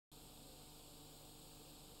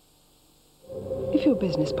your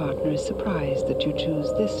business partner is surprised that you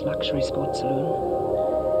choose this luxury sports saloon,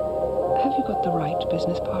 have you got the right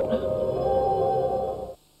business partner?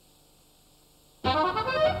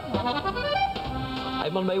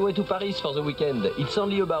 I'm on my way to Paris for the weekend. It's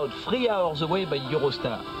only about 3 hours away by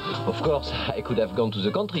Eurostar. Of course, I could have gone to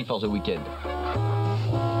the country for the weekend.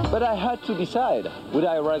 But I had to decide. Would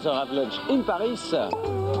I rather have lunch in Paris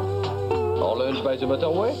or lunch by the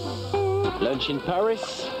motorway? Lunch in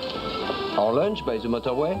Paris or lunch by the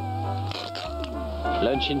motorway?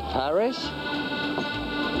 Lunch in Paris?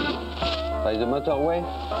 By the motorway?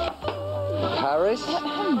 Paris?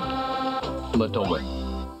 Motorway.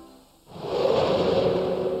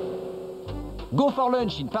 Go for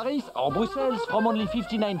lunch in Paris or Brussels from only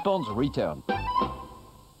 £59 return.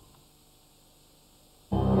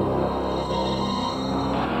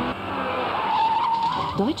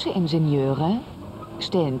 Deutsche Ingenieure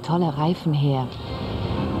stellen tolle Reifen her.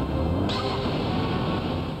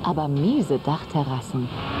 Aber miese Dachterrassen.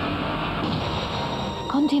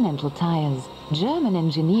 Continental Tires, German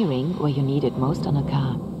engineering where you need it most on a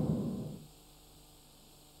car.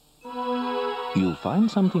 You'll find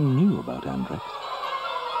something new about Andrex.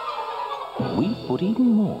 We've put even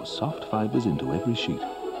more soft fibers into every sheet,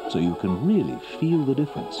 so you can really feel the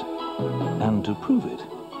difference. And to prove it,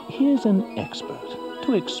 here's an expert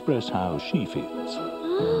to express how she feels.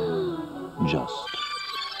 Just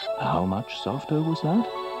how much softer was that?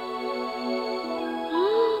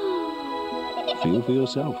 Feel for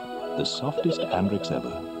yourself. The softest Andrex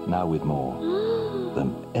ever, now with more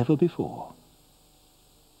than ever before.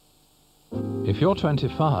 If you're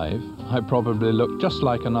 25, I probably look just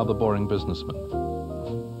like another boring businessman.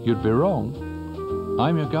 You'd be wrong.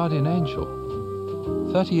 I'm your guardian angel.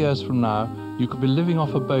 30 years from now, you could be living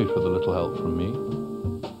off a boat with a little help from me.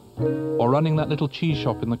 Or running that little cheese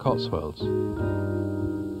shop in the Cotswolds.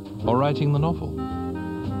 Or writing the novel.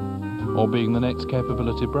 Or being the next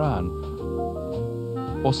capability Brown.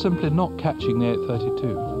 Or simply not catching the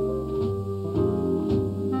 832.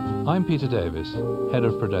 I'm Peter Davis, head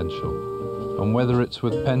of Prudential. And whether it's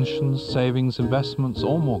with pensions, savings, investments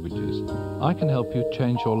or mortgages, I can help you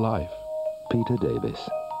change your life. Peter Davis,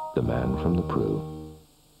 the man from the Pru.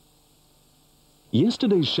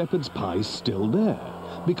 Yesterday's shepherd's pie's still there,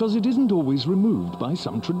 because it isn't always removed by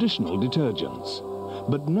some traditional detergents.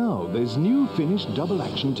 But now there's new Finish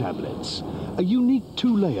double-action tablets, a unique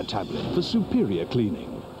 2-layer tablet for superior cleaning.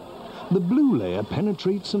 The blue layer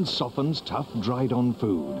penetrates and softens tough, dried-on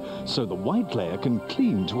food, so the white layer can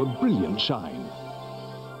clean to a brilliant shine.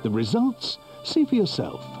 The results? See for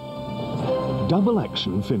yourself.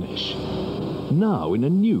 Double-action Finish. Now in a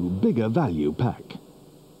new, bigger value pack.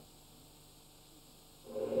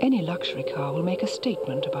 Any luxury car will make a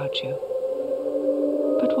statement about you.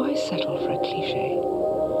 But why settle for a cliché?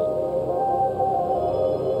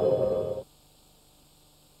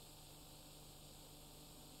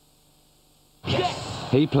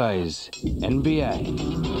 He plays NBA.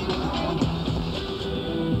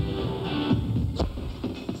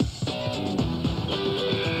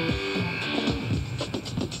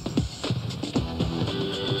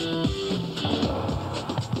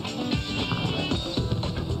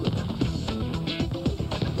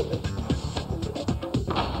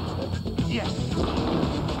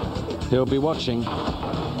 Yes. He'll be watching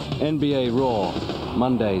NBA Raw,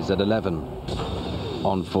 Mondays at 11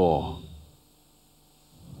 on 4.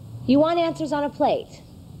 You want answers on a plate?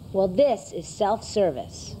 Well, this is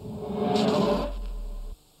self-service.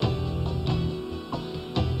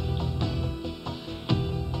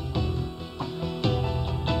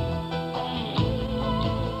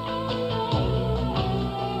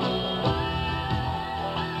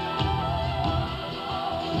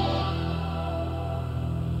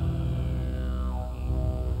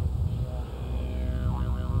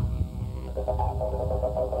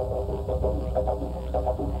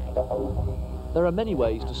 There are many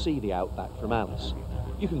ways to see the Outback from Alice.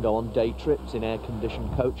 You can go on day trips in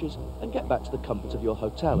air-conditioned coaches and get back to the comfort of your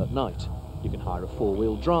hotel at night. You can hire a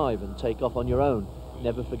four-wheel drive and take off on your own,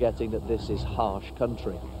 never forgetting that this is harsh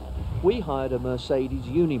country. We hired a Mercedes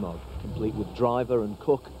Unimog, complete with driver and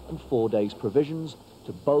cook and 4 days provisions,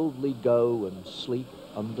 to boldly go and sleep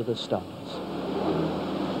under the stars.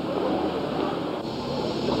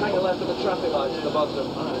 Just hang a left at the traffic lights at the bottom.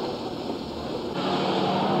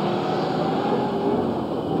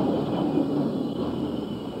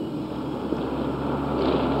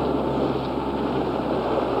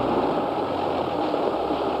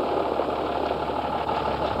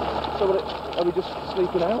 So are we just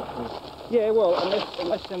sleeping out? Yeah, well,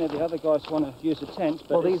 unless any of the other guys want to use a tent.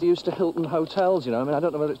 But well, these are used to Hilton hotels, you know. I mean, I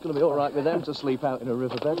don't know whether it's going to be all right with them to sleep out in a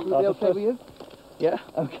riverbed. Would it be okay with you? Yeah?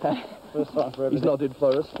 Okay. First time for everything. He's nodded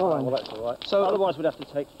for us. Fine. Well, that's all right. So otherwise we'd have to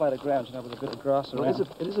take flatter ground, you know, with a bit of grass around. Well,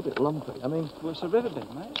 it is a bit lumpy. I mean... Well, it's a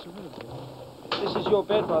riverbed, mate. It's a riverbed. This is your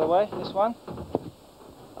bed, by the way, this one.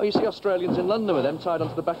 Oh, you see Australians in London with them tied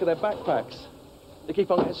onto the back of their backpacks. They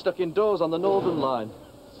keep on getting stuck indoors on the Northern Line.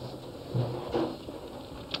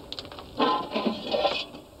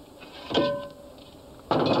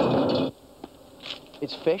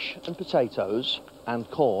 It's fish and potatoes and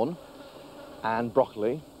corn and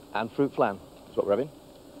broccoli and fruit flan, is what we're having.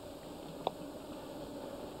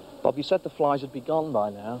 Bob, you said the flies would be gone by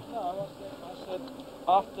now. No, I said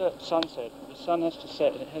after sunset. The sun has to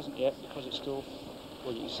set, and it hasn't yet because it's still...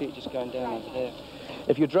 Well, you can see it just going down over there.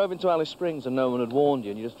 If you drove into Alice Springs and no one had warned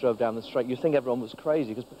you and you just drove down the street, you'd think everyone was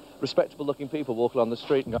crazy, because respectable-looking people walk along the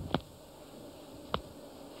street and go...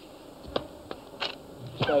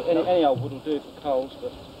 So any old wood will do for coals,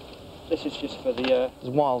 but this is just for the... There's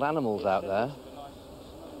wild animals out there.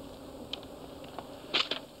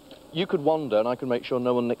 You could wander and I could make sure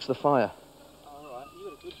no one nicks the fire. Oh, all right. You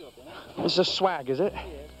got a good job, innit? It's a swag, is it? Yeah.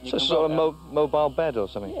 It's a sort of mobile bed or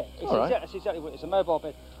something? Yeah, it's exactly what it is, a mobile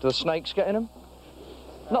bed. Do the snakes get in them?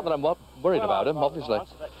 Not that I'm worried about them, obviously.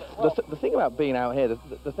 The thing about being out here,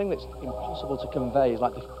 the thing that's impossible to convey is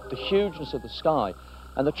like the hugeness of the sky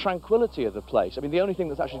and the tranquility of the place. I mean, the only thing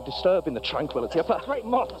that's actually disturbing the tranquility... That's a great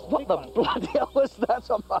moth. What the bloody hell was that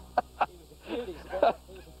on my...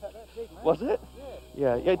 Was it?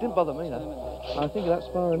 Yeah, it didn't bother me, though. I think that's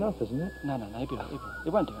far enough, isn't it? No, maybe not. It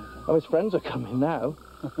won't do anything. Oh, his friends are coming now.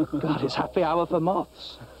 God, it's happy hour for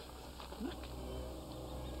moths.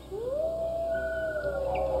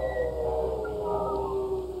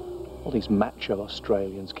 All these macho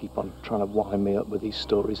Australians keep on trying to wind me up with these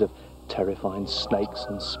stories of terrifying snakes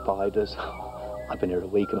and spiders. I've been here a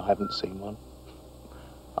week and I haven't seen one.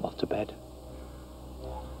 I'm off to bed.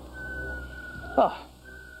 Ah,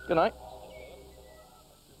 good night.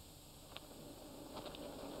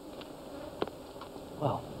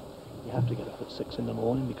 Well, you have to get up at 6 in the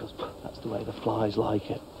morning because that's the way the flies like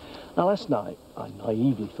it. Now, last night, I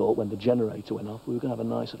naively thought when the generator went off, we were going to have a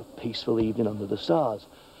nice sort of peaceful evening under the stars.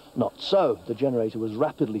 Not so. The generator was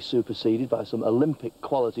rapidly superseded by some Olympic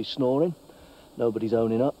quality snoring. Nobody's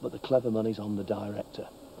owning up, but the clever money's on the director.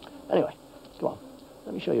 Anyway, go on.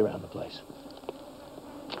 Let me show you around the place.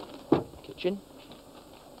 Kitchen.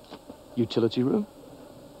 Utility room.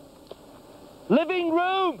 Living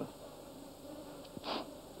room!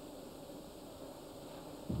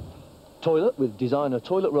 Toilet with designer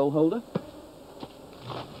toilet roll holder.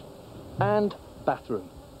 And bathroom.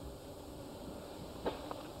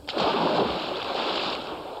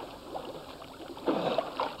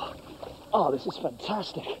 Oh, this is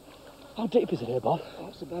fantastic. How deep is it here, Bob? Oh,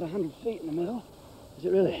 it's about 100 feet in the middle. Is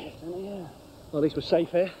it really? Yeah. Well, at least we're safe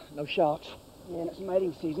here. No sharks. Yeah, and it's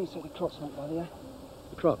mating season, so the crocs won't bother you.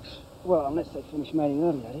 The crocs? Well, unless they finish mating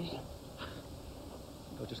early, that is.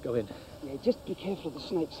 I'll just go in. Yeah, just be careful of the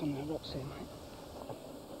snakes on the rocks here, mate.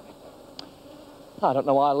 I don't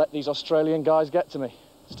know why I let these Australian guys get to me.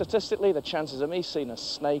 Statistically, the chances of me seeing a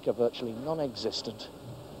snake are virtually non-existent.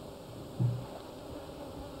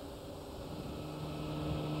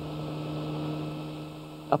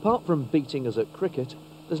 Apart from beating us at cricket,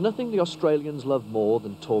 there's nothing the Australians love more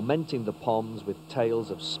than tormenting the ponds with tales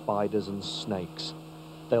of spiders and snakes.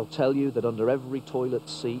 They'll tell you that under every toilet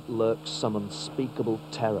seat lurks some unspeakable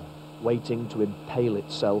terror, waiting to impale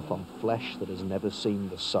itself on flesh that has never seen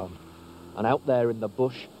the sun. And out there in the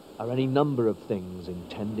bush are any number of things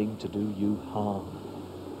intending to do you harm.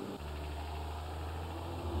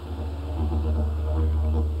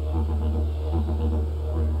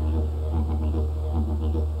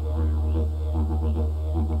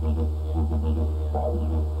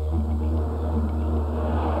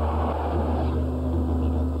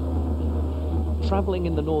 Travelling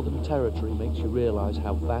in the Northern Territory makes you realise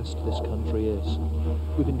how vast this country is.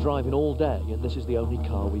 We've been driving all day and this is the only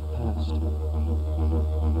car we've passed.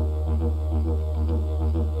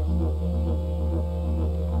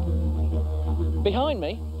 Behind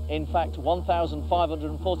me, in fact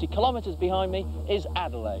 1,540 kilometres behind me, is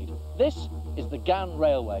Adelaide. This is the Ghan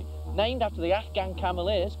Railway, named after the Afghan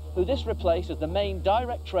Cameleers, who this replaced as the main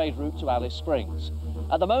direct trade route to Alice Springs.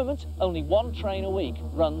 At the moment, only one train a week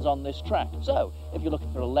runs on this track. So, if you're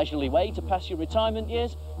looking for a leisurely way to pass your retirement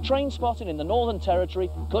years, train spotting in the Northern Territory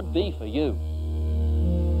could be for you.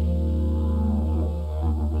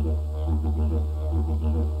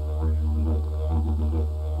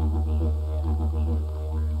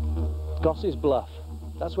 Goss's Bluff.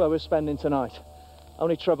 That's where we're spending tonight.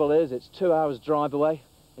 Only trouble is, it's 2 hours drive away.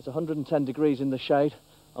 It's 110 degrees in the shade,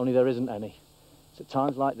 only there isn't any. It's at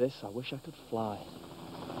times like this I wish I could fly.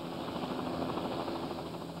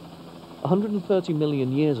 130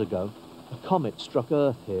 million years ago, a comet struck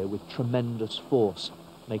Earth here with tremendous force,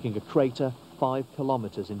 making a crater 5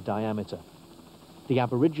 kilometres in diameter. The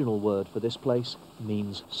Aboriginal word for this place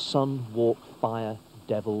means sun, walk, fire,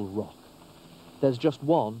 devil, rock. There's just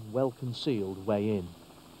one well-concealed way in.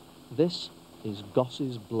 This is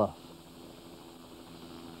Goss's Bluff.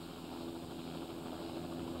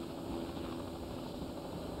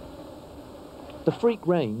 The freak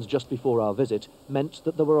rains just before our visit meant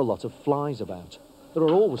that there were a lot of flies about. There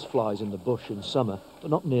are always flies in the bush in summer, but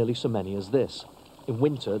not nearly so many as this. In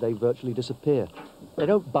winter, they virtually disappear. They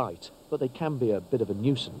don't bite, but they can be a bit of a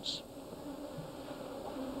nuisance.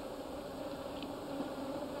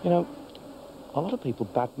 You know, a lot of people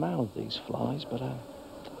badmouth these flies, but I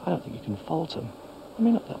don't think you can fault them. I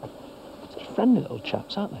mean, they're friendly little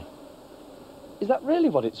chaps, aren't they? Is that really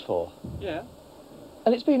what it's for? Yeah.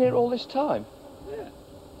 And it's been here all this time? Yeah.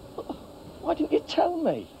 Why didn't you tell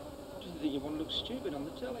me? Just think you want to look stupid on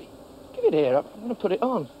the telly. Give it here, I'm going to put it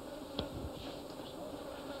on.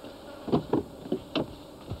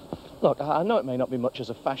 Look, I know it may not be much as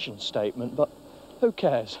a fashion statement, but who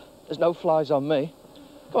cares? There's no flies on me.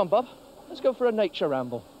 Come on, Bob, let's go for a nature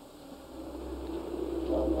ramble.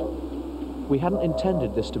 We hadn't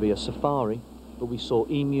intended this to be a safari, but we saw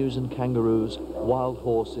emus and kangaroos, wild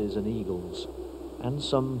horses and eagles, and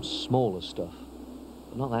some smaller stuff,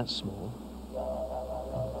 but not that small.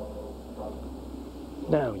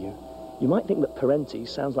 Now, you might think that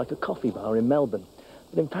Parentes sounds like a coffee bar in Melbourne,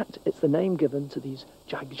 but in fact it's the name given to these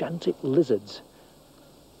gigantic lizards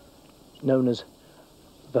known as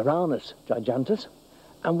Varanus gigantus,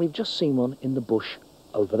 and we've just seen one in the bush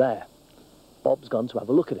over there. Bob's gone to have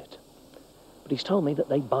a look at it, but he's told me that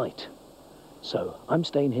they bite, so I'm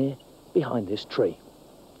staying here behind this tree.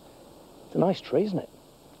 It's a nice tree, isn't it?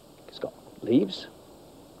 It's got leaves,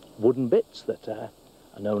 wooden bits that are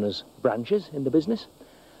known as branches in the business,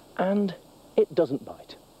 and it doesn't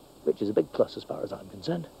bite, which is a big plus as far as I'm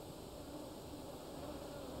concerned.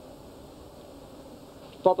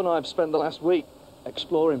 Bob and I have spent the last week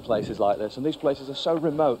exploring places like this, and these places are so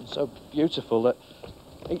remote and so beautiful that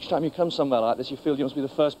each time you come somewhere like this you feel you must be the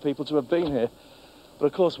first people to have been here. But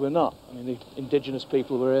of course we're not. I mean, the indigenous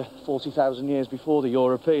people were here 40,000 years before the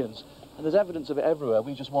Europeans, and there's evidence of it everywhere.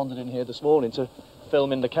 We just wandered in here this morning to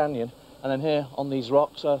film in the canyon, and then here on these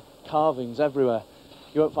rocks are carvings everywhere.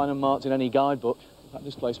 You won't find them marked in any guidebook. In fact,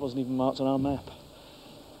 this place wasn't even marked on our map.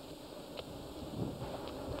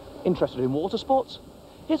 Interested in water sports?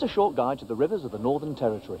 Here's a short guide to the rivers of the Northern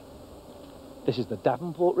Territory. This is the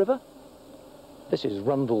Davenport River. This is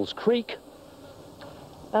Rundle's Creek.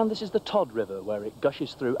 And this is the Todd River, where it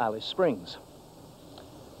gushes through Alice Springs.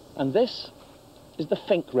 And this is the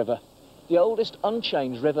Fink River, the oldest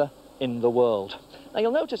unchanged river in the world. Now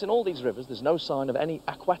you'll notice in all these rivers there's no sign of any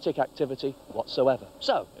aquatic activity whatsoever.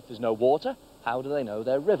 So, if there's no water, how do they know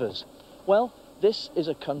they're rivers? Well, this is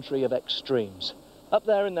a country of extremes. Up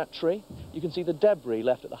there in that tree, you can see the debris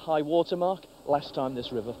left at the high water mark last time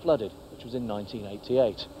this river flooded, which was in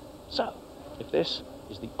 1988. So, if this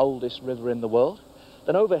is the oldest river in the world,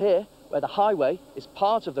 then over here, where the highway is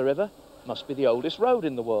part of the river, must be the oldest road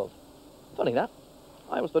in the world. Funny that.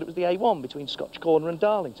 I always thought it was the A1 between Scotch Corner and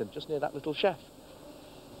Darlington, just near that little chef.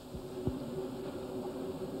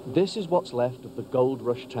 This is what's left of the gold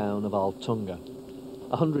rush town of Altunga.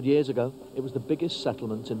 100 years ago, it was the biggest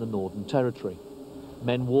settlement in the Northern Territory.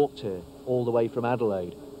 Men walked here all the way from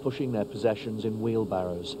Adelaide, pushing their possessions in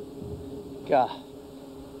wheelbarrows. God,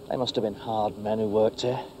 they must have been hard men who worked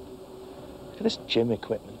here. Look at this gym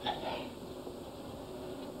equipment.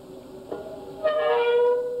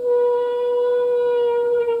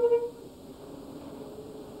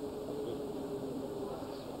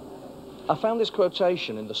 I found this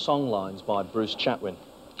quotation in the songlines by Bruce Chatwin.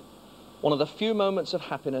 One of the few moments of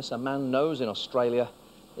happiness a man knows in Australia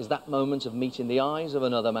is that moment of meeting the eyes of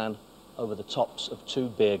another man over the tops of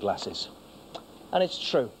 2 beer glasses. And it's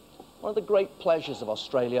true. One of the great pleasures of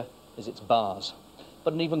Australia is its bars.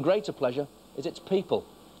 But an even greater pleasure is its people.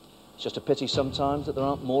 It's just a pity sometimes that there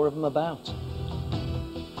aren't more of them about.